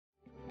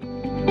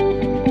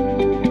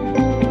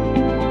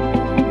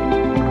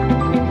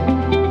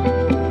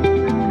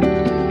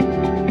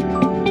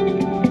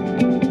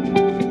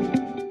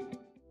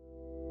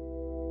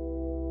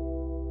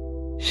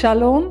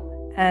Shalom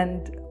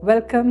and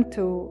welcome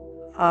to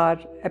our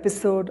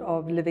episode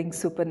of Living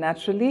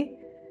Supernaturally.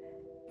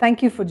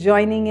 Thank you for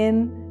joining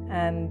in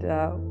and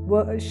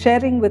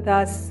sharing with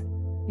us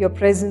your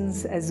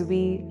presence as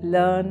we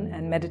learn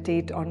and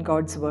meditate on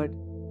God's Word.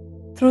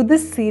 Through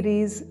this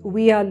series,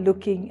 we are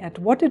looking at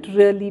what it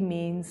really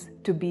means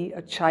to be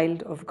a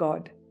child of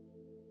God.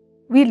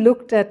 We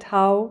looked at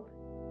how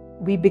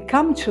we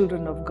become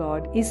children of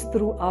God is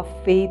through our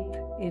faith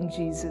in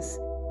Jesus,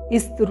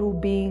 is through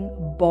being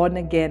born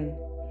again,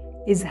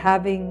 is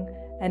having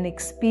an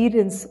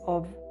experience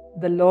of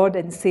the Lord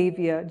and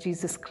Savior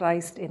Jesus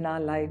Christ in our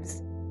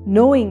lives,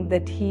 knowing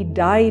that He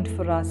died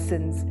for our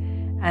sins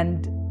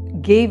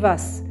and gave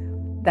us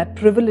that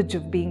privilege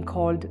of being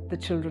called the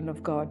children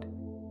of God.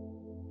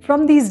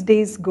 From these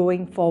days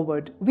going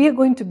forward, we are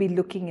going to be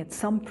looking at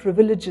some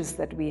privileges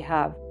that we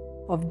have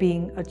of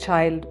being a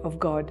child of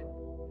God.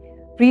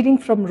 Reading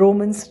from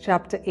Romans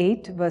chapter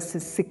 8,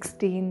 verses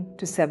 16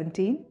 to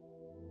 17.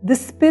 The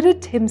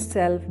Spirit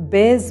Himself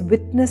bears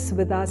witness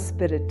with our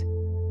spirit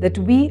that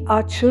we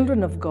are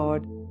children of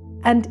God,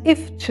 and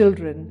if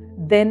children,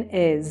 then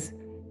heirs,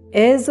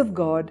 heirs of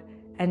God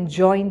and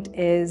joint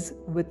heirs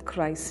with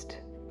Christ.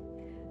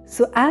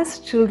 So as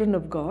children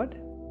of God,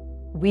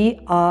 we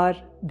are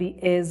the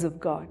heirs of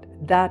God.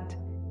 That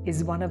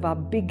is one of our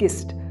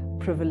biggest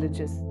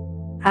privileges.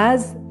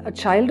 As a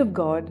child of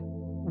God,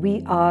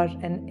 we are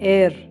an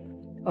heir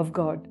of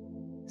God.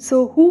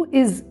 So who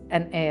is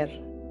an heir?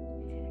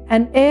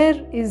 An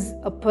heir is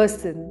a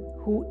person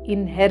who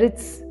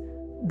inherits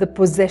the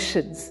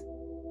possessions.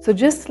 So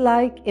just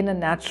like in a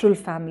natural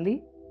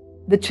family,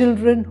 the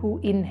children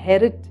who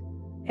inherit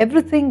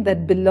everything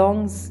that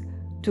belongs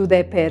to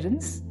their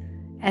parents,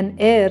 an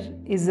heir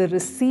is a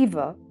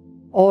receiver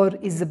or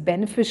is a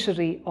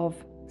beneficiary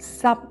of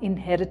some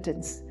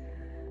inheritance.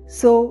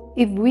 So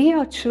if we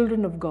are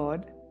children of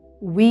God,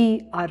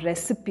 we are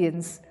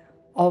recipients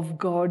of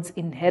God's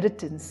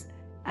inheritance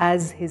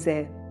as His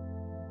heir.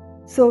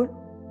 So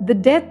the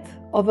death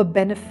of a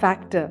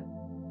benefactor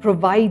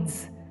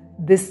provides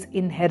this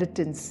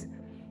inheritance.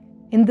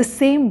 In the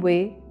same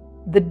way,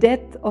 the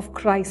death of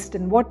Christ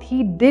and what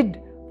He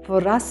did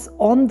for us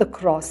on the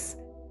cross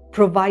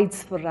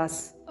provides for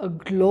us a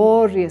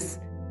glorious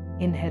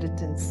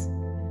inheritance.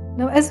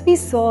 Now, as we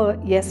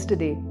saw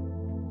yesterday,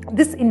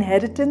 this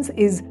inheritance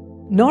is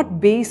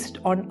not based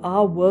on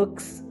our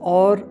works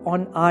or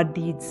on our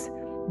deeds,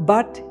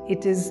 but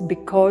it is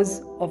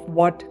because of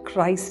what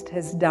Christ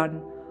has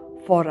done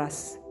for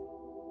us.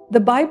 The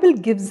Bible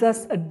gives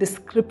us a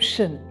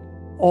description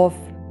of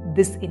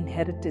this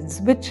inheritance,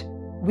 which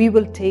we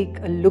will take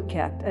a look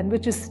at and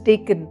which is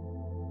taken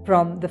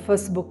from the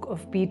first book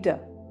of Peter.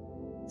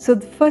 So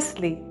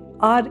firstly,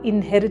 our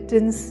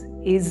inheritance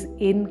is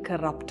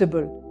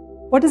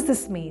incorruptible. What does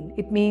this mean?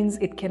 It means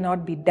it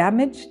cannot be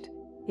damaged,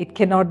 it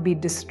cannot be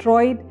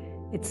destroyed,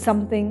 it's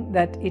something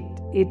that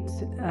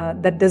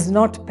that does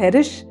not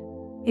perish.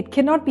 It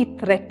cannot be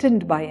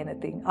threatened by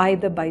anything,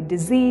 either by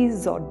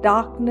disease or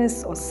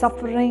darkness or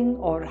suffering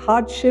or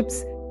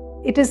hardships.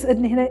 It is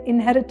an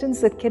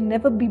inheritance that can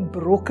never be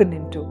broken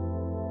into.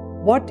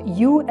 What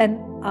you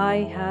and I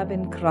have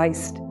in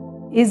Christ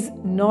is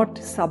not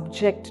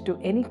subject to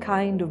any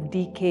kind of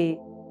decay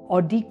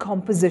or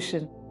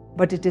decomposition,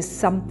 but it is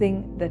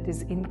something that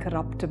is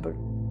incorruptible.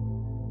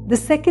 The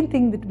second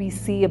thing that we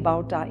see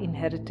about our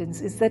inheritance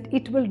is that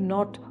it will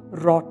not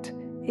rot.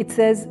 It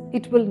says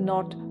it will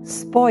not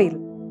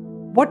spoil.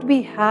 What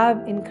we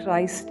have in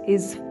Christ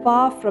is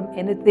far from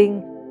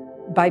anything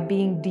by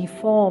being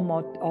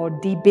deformed or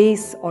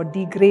debase or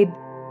degrade.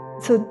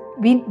 So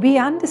we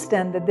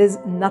understand that there's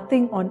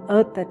nothing on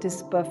earth that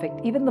is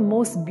perfect. Even the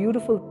most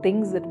beautiful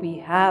things that we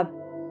have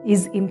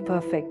is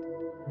imperfect.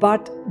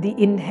 But the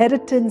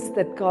inheritance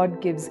that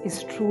God gives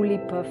is truly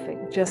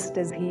perfect, just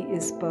as He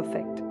is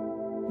perfect.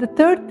 The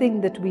third thing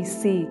that we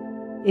see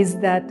is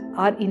that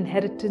our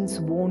inheritance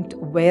won't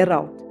wear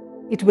out.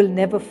 It will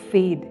never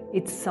fade.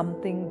 It's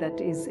something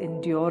that is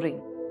enduring.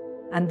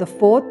 And the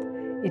fourth,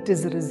 it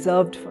is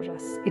reserved for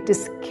us. It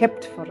is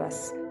kept for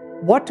us.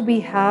 What we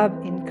have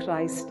in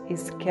Christ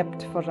is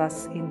kept for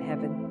us in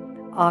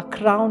heaven. Our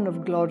crown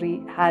of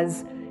glory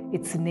has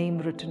its name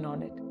written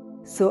on it.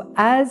 So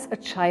as a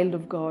child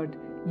of God,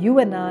 you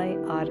and I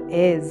are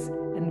heirs,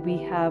 and we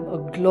have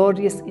a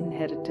glorious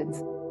inheritance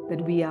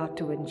that we are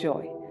to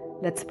enjoy.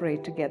 Let's pray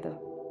together.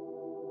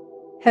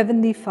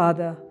 Heavenly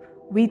Father,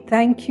 we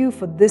thank You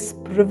for this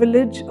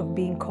privilege of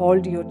being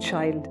called Your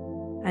child,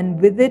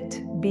 and with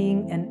it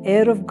being an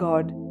heir of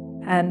God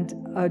and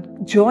a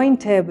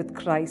joint heir with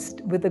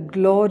Christ, with a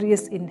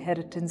glorious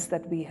inheritance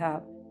that we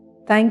have.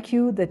 Thank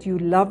You that You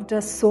loved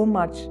us so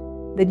much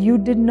that You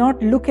did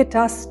not look at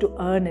us to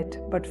earn it,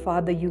 but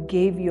Father, You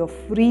gave Your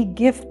free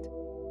gift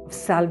of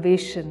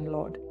salvation,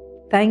 Lord.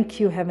 Thank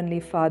You, Heavenly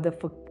Father,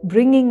 for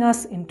bringing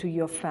us into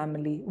Your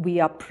family.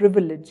 We are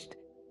privileged.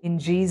 In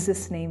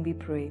Jesus' name we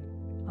pray.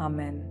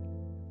 Amen.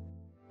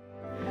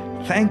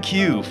 Thank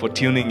you for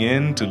tuning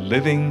in to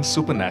Living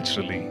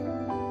Supernaturally.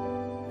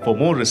 For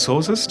more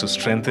resources to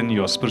strengthen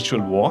your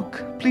spiritual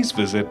walk, please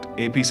visit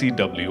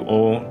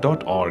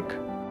apcwo.org.